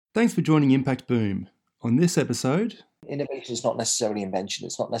Thanks for joining Impact Boom. On this episode, innovation is not necessarily invention.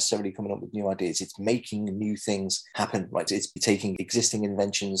 It's not necessarily coming up with new ideas. It's making new things happen, right? It's taking existing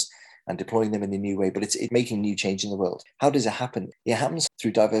inventions and deploying them in a new way, but it's making new change in the world. How does it happen? It happens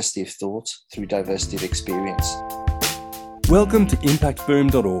through diversity of thought, through diversity of experience. Welcome to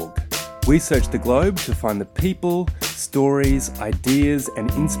impactboom.org. We search the globe to find the people, stories, ideas, and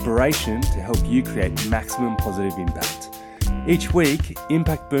inspiration to help you create maximum positive impact. Each week,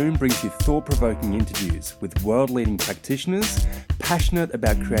 Impact Boom brings you thought-provoking interviews with world-leading practitioners passionate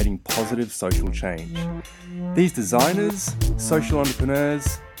about creating positive social change. These designers, social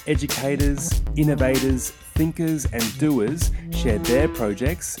entrepreneurs, educators, innovators, thinkers and doers share their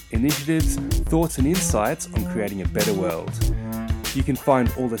projects, initiatives, thoughts and insights on creating a better world. You can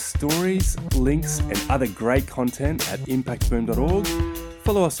find all the stories, links and other great content at impactboom.org.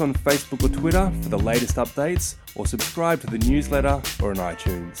 Follow us on Facebook or Twitter for the latest updates, or subscribe to the newsletter or on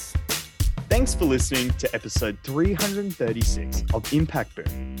iTunes. Thanks for listening to episode 336 of Impact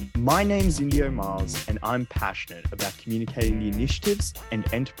Boom. My name's Indio Miles, and I'm passionate about communicating the initiatives and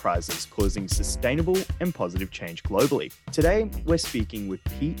enterprises causing sustainable and positive change globally. Today, we're speaking with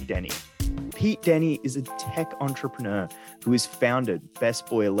Pete Denny. Pete Denny is a tech entrepreneur who has founded Best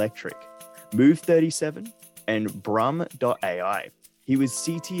Boy Electric, Move 37, and Brum.ai. He was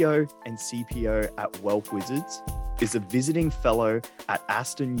CTO and CPO at Wealth Wizards, is a visiting fellow at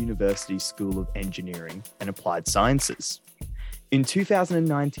Aston University School of Engineering and Applied Sciences. In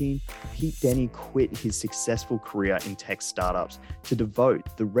 2019, Pete Denny quit his successful career in tech startups to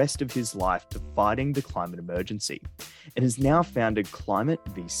devote the rest of his life to fighting the climate emergency, and has now founded Climate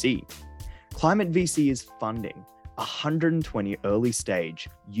VC. Climate VC is funding 120 early-stage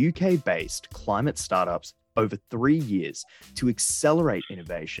UK-based climate startups over 3 years to accelerate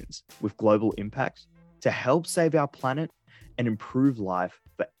innovations with global impact to help save our planet and improve life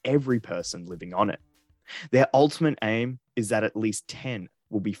for every person living on it. Their ultimate aim is that at least 10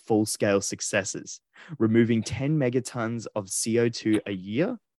 will be full-scale successes, removing 10 megatons of CO2 a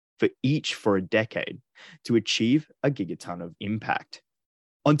year for each for a decade to achieve a gigaton of impact.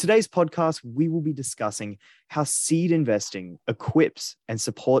 On today's podcast, we will be discussing how seed investing equips and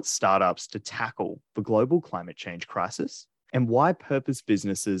supports startups to tackle the global climate change crisis, and why purpose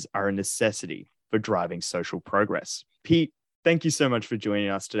businesses are a necessity for driving social progress. Pete, thank you so much for joining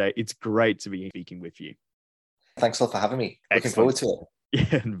us today. It's great to be speaking with you. Thanks a lot for having me. Excellent. Looking forward to it.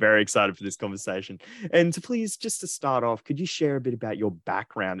 Yeah, I'm very excited for this conversation. And to start off, could you share a bit about your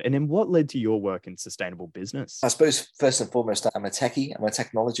background and then what led to your work in sustainable business? I suppose first and foremost, I'm a techie. I'm a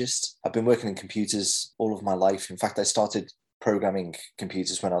technologist. I've been working in computers all of my life. In fact, I started programming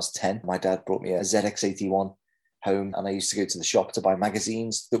computers when I was 10. My dad brought me a ZX81 home, and I used to go to the shop to buy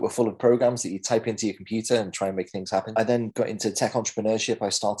magazines that were full of programs that you type into your computer and try and make things happen. I then got into tech entrepreneurship. I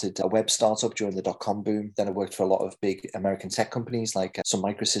started a web startup during the dot-com boom. Then I worked for a lot of big American tech companies like Sun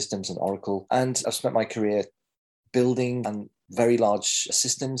Microsystems and Oracle. And I've spent my career building and very large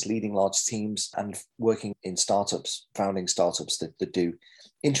systems, leading large teams, and working in startups, founding startups that do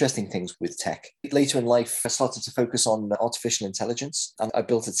interesting things with tech. Later in life, I started to focus on artificial intelligence, and I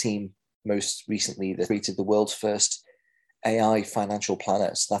built a team most recently that created the world's first AI financial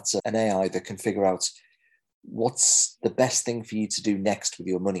planners. That's an AI that can figure out what's the best thing for you to do next with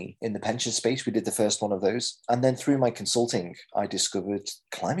your money. In the pension space, we did the first one of those. And then through my consulting, I discovered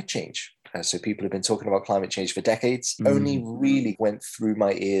climate change. So people have been talking about climate change for decades. Only really went through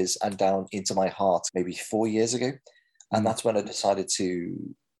my ears and down into my heart maybe 4 years ago. And that's when I decided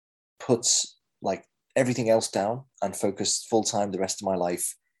to put like everything else down and focus full time the rest of my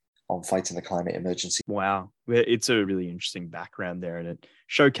life on fighting the climate emergency. Wow. It's a really interesting background there, and it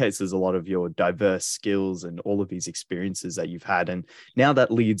showcases a lot of your diverse skills and all of these experiences that you've had. And now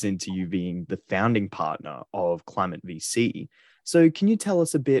that leads into you being the founding partner of Climate VC. So can you tell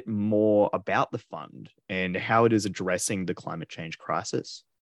us a bit more about the fund and how it is addressing the climate change crisis?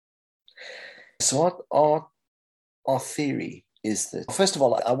 So our theory is that, first of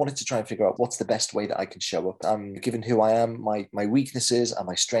all, I wanted to try and figure out what's the best way that I can show up. Given who I am, my weaknesses and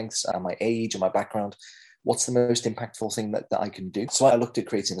my strengths and my age and my background, what's the most impactful thing that I can do? So I looked at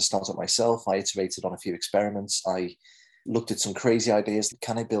creating a startup myself. I iterated on a few experiments. I looked at some crazy ideas.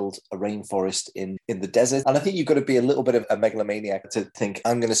 Can I build a rainforest in the desert? And I think you've got to be a little bit of a megalomaniac to think,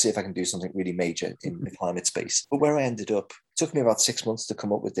 I'm going to see if I can do something really major in the climate space. But where I ended up, it took me about 6 months to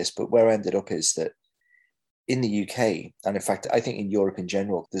come up with this, but where I ended up is that in the UK, and in fact, I think in Europe in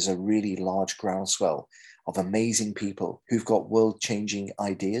general, there's a really large groundswell of amazing people who've got world-changing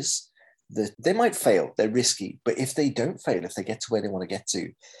ideas that they might fail, they're risky, but if they don't fail, if they get to where they want to get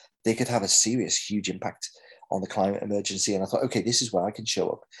to, they could have a serious, huge impact on the climate emergency. And I thought, okay, this is where I can show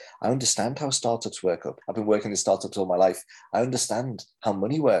up. I understand how startups work up. I've been working in startups all my life. I understand how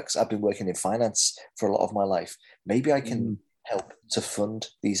money works. I've been working in finance for a lot of my life. Maybe I can help to fund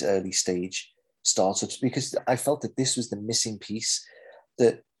these early stage startups, because I felt that this was the missing piece.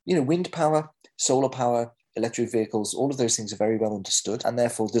 That, wind power, solar power, electric vehicles, all of those things are very well understood, and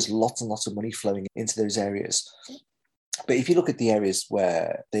therefore there's lots and lots of money flowing into those areas. But if you look at the areas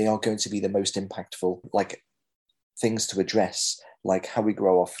where they are going to be the most impactful, like things to address, like how we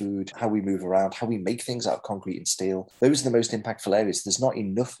grow our food, how we move around, how we make things out of concrete and steel, those are the most impactful areas. There's not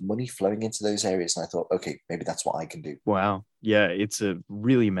enough money flowing into those areas. And I thought, okay, maybe that's what I can do. Wow. Yeah, it's a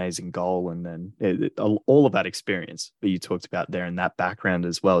really amazing goal. And then all of that experience that you talked about there and that background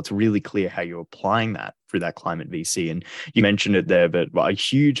as well, it's really clear how you're applying that through that climate VC. And you mentioned it there, but a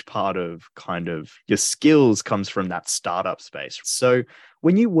huge part of kind of your skills comes from that startup space. So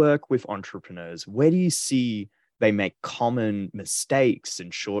when you work with entrepreneurs, where do you see they make common mistakes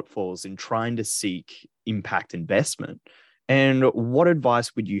and shortfalls in trying to seek impact investment? And what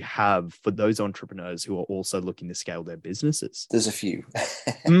advice would you have for those entrepreneurs who are also looking to scale their businesses? There's a few.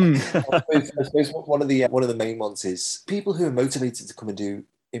 I suppose one of the main ones is people who are motivated to come and do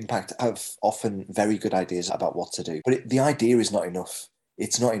impact have often very good ideas about what to do, but the idea is not enough.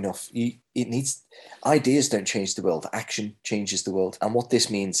 It's not enough. Ideas don't change the world. Action changes the world. And what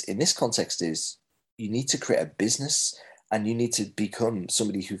this means in this context is you need to create a business, and you need to become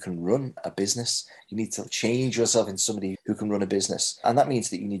somebody who can run a business. You need to change yourself into somebody who can run a business. And that means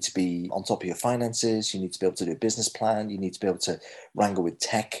that you need to be on top of your finances. You need to be able to do a business plan. You need to be able to wrangle with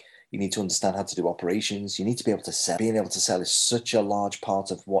tech. You need to understand how to do operations. You need to be able to sell. Being able to sell is such a large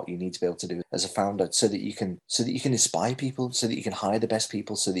part of what you need to be able to do as a founder, so that you can inspire people, so that you can hire the best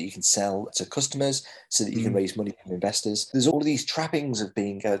people, so that you can sell to customers, so that you can raise money from investors. There's all of these trappings of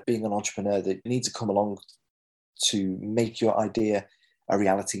being an entrepreneur that you need to come along to make your idea a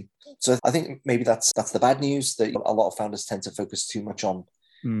reality. So I think maybe that's the bad news, that a lot of founders tend to focus too much on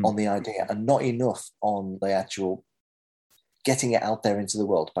the idea and not enough on the actual getting it out there into the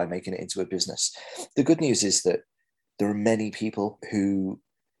world by making it into a business. The good news is that there are many people who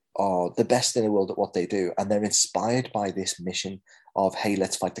are the best in the world at what they do, and they're inspired by this mission of, hey,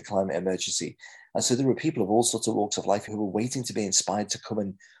 let's fight the climate emergency. And so there are people of all sorts of walks of life who are waiting to be inspired to come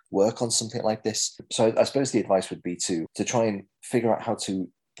and work on something like this. So I suppose the advice would be to try and figure out how to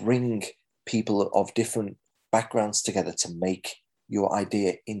bring people of different backgrounds together to make your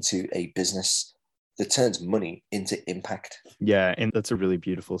idea into a business that turns money into impact. Yeah, and that's a really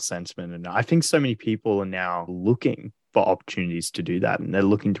beautiful sentiment. And I think so many people are now looking for opportunities to do that. And they're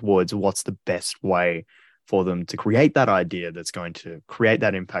looking towards what's the best way for them to create that idea that's going to create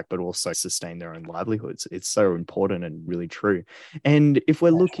that impact, but also sustain their own livelihoods. It's so important and really true. And if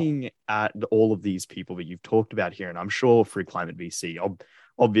we're looking at all of these people that you've talked about here, and I'm sure through Climate VC,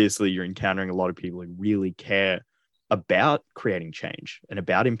 obviously you're encountering a lot of people who really care about creating change and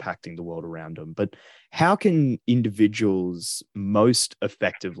about impacting the world around them. But how can individuals most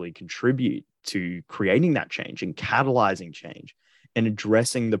effectively contribute to creating that change and catalyzing change and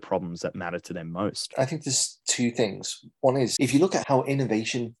addressing the problems that matter to them most? I think there's two things. One is, if you look at how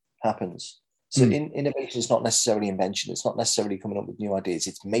innovation happens, so innovation is not necessarily invention. It's not necessarily coming up with new ideas.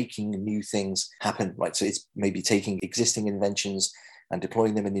 It's making new things happen, right? So it's maybe taking existing inventions and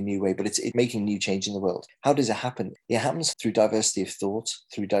deploying them in a new way, but it's making new change in the world. How does it happen? It happens through diversity of thought,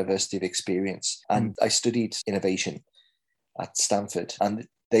 through diversity of experience. And I studied innovation at Stanford, and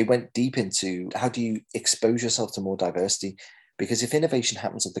they went deep into how do you expose yourself to more diversity? Because if innovation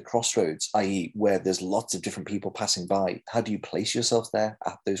happens at the crossroads, i.e. where there's lots of different people passing by, how do you place yourself there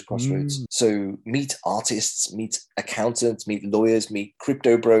at those crossroads? So meet artists, meet accountants, meet lawyers, meet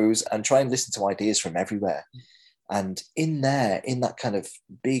crypto bros, and try and listen to ideas from everywhere. And in that kind of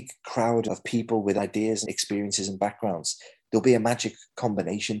big crowd of people with ideas and experiences and backgrounds, there'll be a magic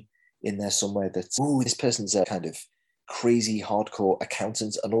combination in there somewhere that's, this person's a kind of crazy hardcore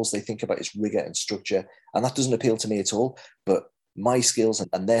accountant and all they think about is rigor and structure. And that doesn't appeal to me at all. But my skills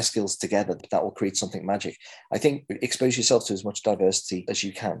and their skills together, that will create something magic. I think expose yourself to as much diversity as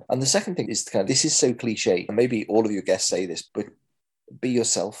you can. And the second thing is this is so cliche, and maybe all of your guests say this, but be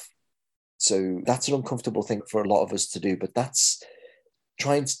yourself. So that's an uncomfortable thing for a lot of us to do, but that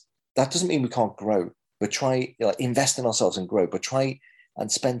doesn't mean we can't grow, but invest in ourselves and grow, but try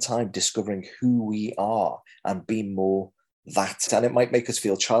and spend time discovering who we are and be more that. And it might make us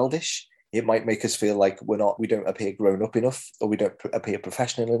feel childish. It might make us feel like we don't appear grown up enough, or we don't appear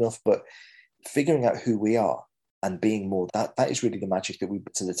professional enough, but figuring out who we are and being more that is really the magic that we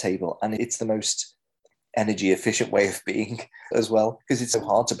bring to the table. And it's the most energy efficient way of being as well, because it's so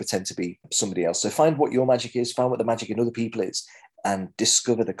hard to pretend to be somebody else. So find what your magic is, find what the magic in other people is, and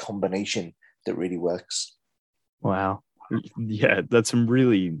discover the combination that really works. Wow. Yeah, that's some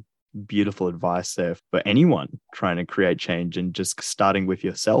really beautiful advice there for anyone trying to create change, and just starting with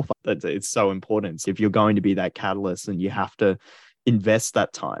yourself. It's so important. If you're going to be that catalyst, and you have to invest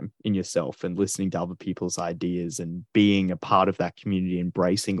that time in yourself and listening to other people's ideas and being a part of that community,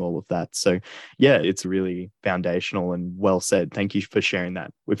 embracing all of that. So yeah, it's really foundational and well said. Thank you for sharing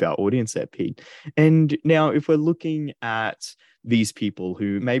that with our audience there, Pete. And now if we're looking at these people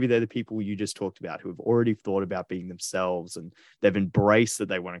who maybe they're the people you just talked about, who have already thought about being themselves, and they've embraced that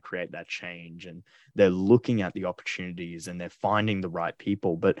they want to create that change, and they're looking at the opportunities and they're finding the right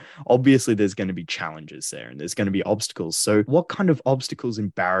people. But obviously there's going to be challenges there, and there's going to be obstacles. So what kind of obstacles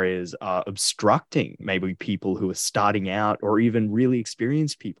and barriers are obstructing maybe people who are starting out, or even really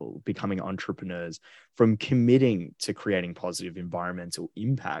experienced people becoming entrepreneurs, from committing to creating positive environmental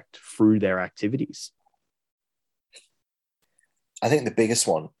impact through their activities? I think the biggest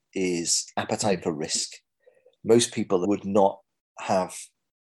one is appetite for risk. Most people would not have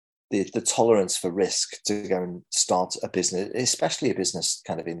the tolerance for risk to go and start a business, especially a business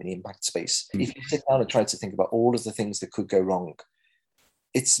kind of in the impact space. If you sit down and try to think about all of the things that could go wrong,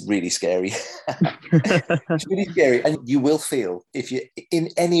 it's really scary. It's really scary. And you will feel, if you're in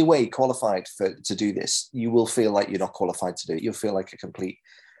any way qualified to do this, you will feel like you're not qualified to do it. You'll feel like a complete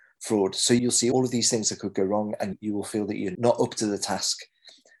fraud. So you'll see all of these things that could go wrong, and you will feel that you're not up to the task.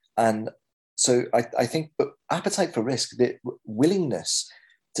 And so I think, but appetite for risk, the willingness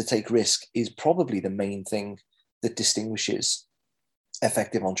to take risk, is probably the main thing that distinguishes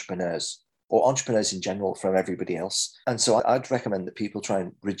effective entrepreneurs, or entrepreneurs in general, from everybody else. And so I'd recommend that people try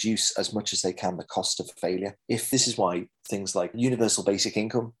and reduce as much as they can the cost of failure. If this is why things like universal basic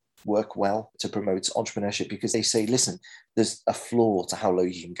income work well to promote entrepreneurship, because they say, listen, there's a floor to how low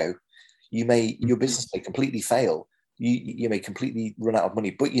you can go. Your business may completely fail. You may completely run out of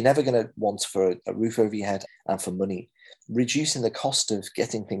money, but you're never going to want for a roof over your head and for money. Reducing the cost of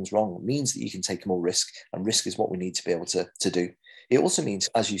getting things wrong means that you can take more risk, and risk is what we need to be able to do. It also means,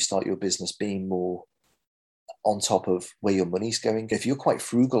 as you start your business, being more on top of where your money's going. If you're quite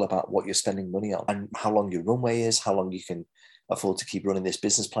frugal about what you're spending money on, and how long your runway is, how long you can afford to keep running this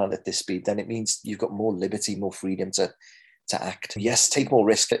business plan at this speed, then it means you've got more liberty, more freedom to act. Yes, take more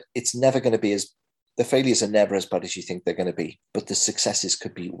risk. It's never going to be the failures are never as bad as you think they're going to be, but the successes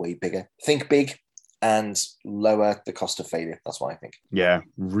could be way bigger. Think big and lower the cost of failure. That's what I think. Yeah,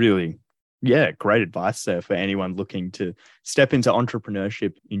 really. Yeah, great advice there for anyone looking to step into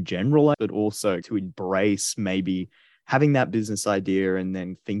entrepreneurship in general, but also to embrace maybe having that business idea and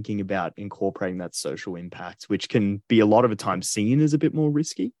then thinking about incorporating that social impact, which can be a lot of the time seen as a bit more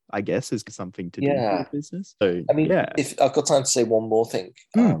risky, I guess, as something to do with your business. So, I mean, if I've got time to say one more thing,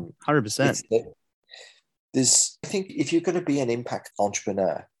 100%. I think if you're going to be an impact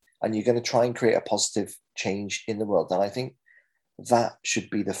entrepreneur and you're going to try and create a positive change in the world, then I think that should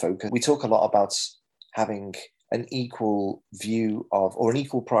be the focus. We talk a lot about having an equal view of, or an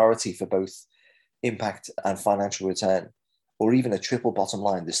equal priority for both impact and financial return, or even a triple bottom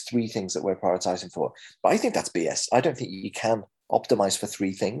line. There's three things that we're prioritizing for. But I think that's BS. I don't think you can optimize for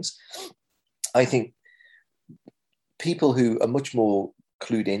three things. I think people who are much more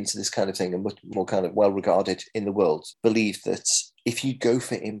clued into this kind of thing and much more kind of well regarded in the world believe that if you go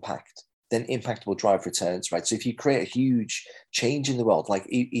for impact, then impact will drive returns, right? So if you create a huge change in the world, like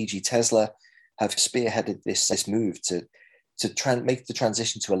e.g. Tesla have spearheaded this move to make the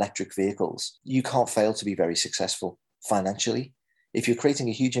transition to electric vehicles, you can't fail to be very successful financially. If you're creating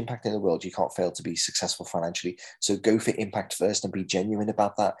a huge impact in the world, you can't fail to be successful financially. So go for impact first and be genuine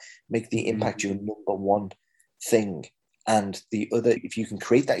about that. Make the impact your number one thing. And the other, if you can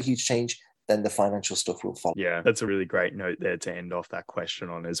create that huge change, then the financial stuff will follow. Yeah, that's a really great note there to end off that question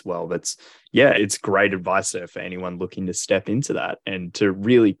on as well. It's great advice there for anyone looking to step into that and to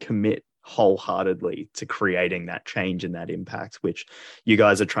really commit wholeheartedly to creating that change and that impact, which you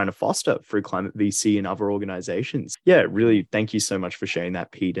guys are trying to foster through Climate VC and other organizations. Yeah, really, thank you so much for sharing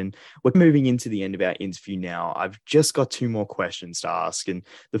that, Pete. And we're moving into the end of our interview now. I've just got two more questions to ask. And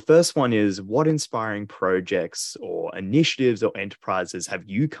the first one is, what inspiring projects or initiatives or enterprises have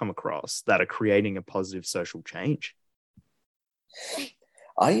you come across that are creating a positive social change?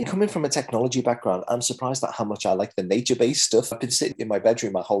 I, coming from a technology background, I'm surprised at how much I like the nature-based stuff. I've been sitting in my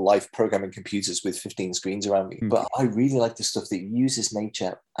bedroom my whole life programming computers with 15 screens around me. But I really like the stuff that uses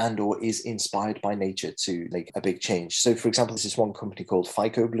nature and or is inspired by nature to make a big change. So, for example, there's this one company called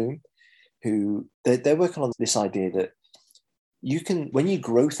FICO Bloom, who they're working on this idea that when you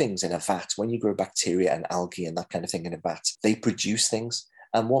grow things in a vat, when you grow bacteria and algae and that kind of thing in a vat, they produce things.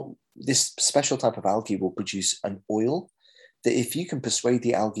 And what this special type of algae will produce an oil that if you can persuade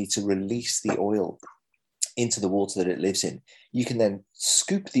the algae to release the oil into the water that it lives in, you can then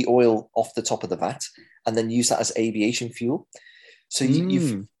scoop the oil off the top of the vat and then use that as aviation fuel. So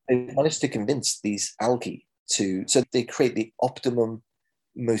you've managed to convince these algae so they create the optimum,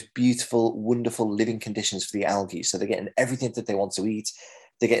 most beautiful, wonderful living conditions for the algae. So they're getting everything that they want to eat.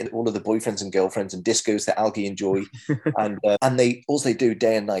 They're getting all of the boyfriends and girlfriends and discos that algae enjoy. and all they do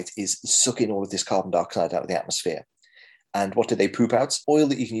day and night is suck in all of this carbon dioxide out of the atmosphere. And what do they poop out? Oil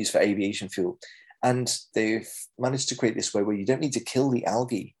that you can use for aviation fuel. And they've managed to create this way where you don't need to kill the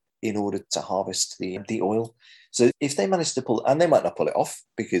algae in order to harvest the oil. So if they manage to pull, and they might not pull it off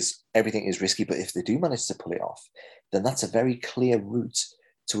because everything is risky, but if they do manage to pull it off, then that's a very clear route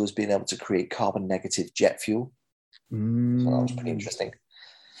to us being able to create carbon negative jet fuel. So that was pretty interesting.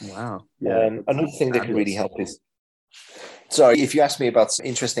 Wow. Yeah. Another thing that can really help is, sorry, if you ask me about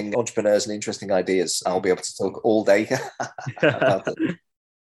interesting entrepreneurs and interesting ideas, I'll be able to talk all day about it.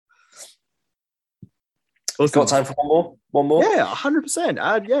 Awesome. Got time for one more? Yeah,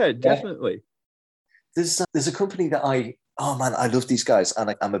 100%. Yeah, definitely. There's a company that I love these guys,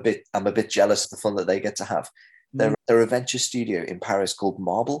 and I'm a bit jealous of the fun that they get to have. They're a venture studio in Paris called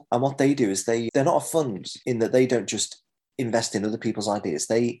Marble, and what they do is they're not a fund in that they don't just invest in other people's ideas.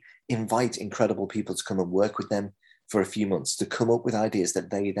 They invite incredible people to come and work with them for a few months to come up with ideas that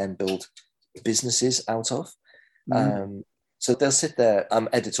they then build businesses out of. So they'll sit there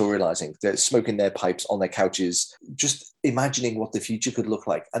editorializing, they're smoking their pipes on their couches, just imagining what the future could look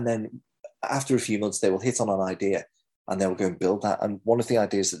like. And then after a few months, they will hit on an idea and they'll go and build that. And one of the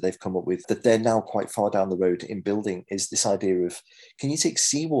ideas that they've come up with that they're now quite far down the road in building is this idea of, can you take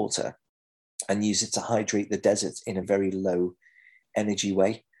seawater and use it to hydrate the desert in a very low energy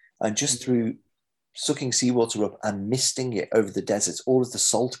way? And just through sucking seawater up and misting it over the desert, all of the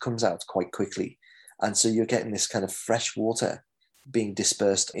salt comes out quite quickly. And so you're getting this kind of fresh water being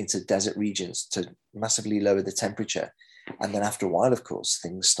dispersed into desert regions to massively lower the temperature. And then after a while, of course,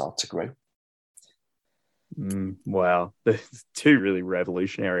 things start to grow. Wow. There's two really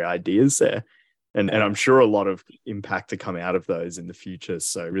revolutionary ideas there. And I'm sure a lot of impact to come out of those in the future.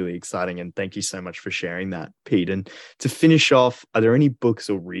 So really exciting. And thank you so much for sharing that, Pete. And to finish off, are there any books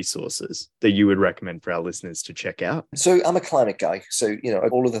or resources that you would recommend for our listeners to check out? So I'm a climate guy. So,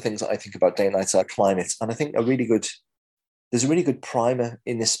 all of the things that I think about day and night are climate. And I think there's a really good primer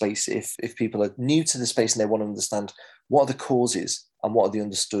in this space if people are new to the space and they want to understand what are the causes and what are the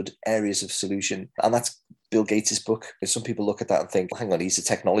understood areas of solution. And that's Bill Gates' book. Some people look at that and think, hang on, he's a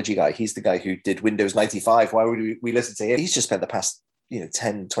technology guy. He's the guy who did Windows 95. Why would we listen to him? He's just spent the past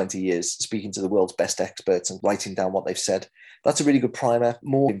 10, 20 years speaking to the world's best experts and writing down what they've said. That's a really good primer.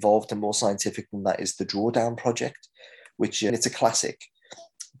 More involved and more scientific than that is the Drawdown Project, which it's a classic,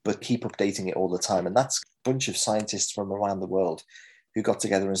 but keep updating it all the time. And that's a bunch of scientists from around the world who got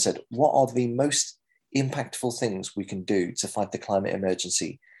together and said, what are the most impactful things we can do to fight the climate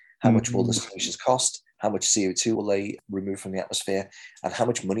emergency? How much will the solutions cost? How much CO2 will they remove from the atmosphere? And how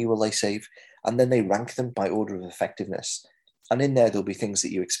much money will they save? And then they rank them by order of effectiveness. And in there, there'll be things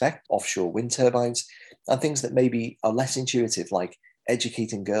that you expect, offshore wind turbines, and things that maybe are less intuitive, like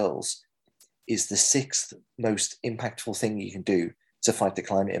educating girls is the 6th most impactful thing you can do to fight the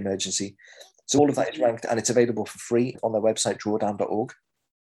climate emergency. So all of that is ranked and it's available for free on their website, drawdown.org.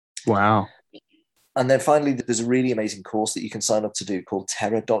 Wow. And then finally, there's a really amazing course that you can sign up to do called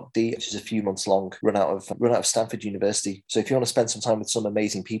Terra.d, which is a few months long, run out of Stanford University. So if you want to spend some time with some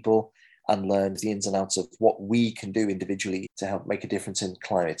amazing people and learn the ins and outs of what we can do individually to help make a difference in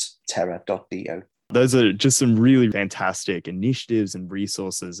climate, Terra.do. Those are just some really fantastic initiatives and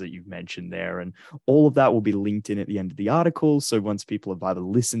resources that you've mentioned there. And all of that will be linked in at the end of the article. So once people have either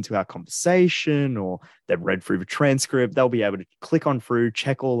listened to our conversation or they've read through the transcript, they'll be able to click on through,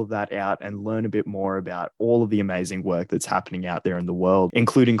 check all of that out and learn a bit more about all of the amazing work that's happening out there in the world,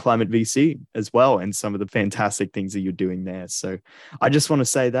 including Climate VC as well, and some of the fantastic things that you're doing there. So I just want to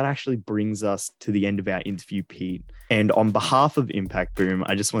say that actually brings us to the end of our interview, Pete. And on behalf of Impact Boom,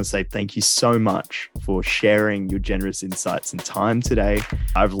 I just want to say thank you so much for sharing your generous insights and time today.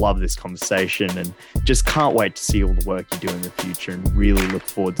 I've loved this conversation and just can't wait to see all the work you do in the future and really look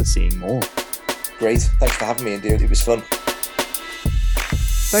forward to seeing more. Great. Thanks for having me, dude. It was fun.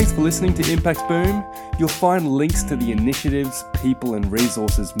 Thanks for listening to Impact Boom. You'll find links to the initiatives, people and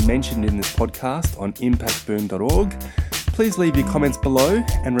resources mentioned in this podcast on impactboom.org. Please leave your comments below,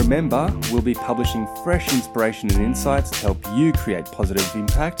 and remember, we'll be publishing fresh inspiration and insights to help you create positive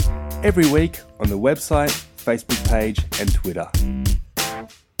impact every week on the website, Facebook page and Twitter.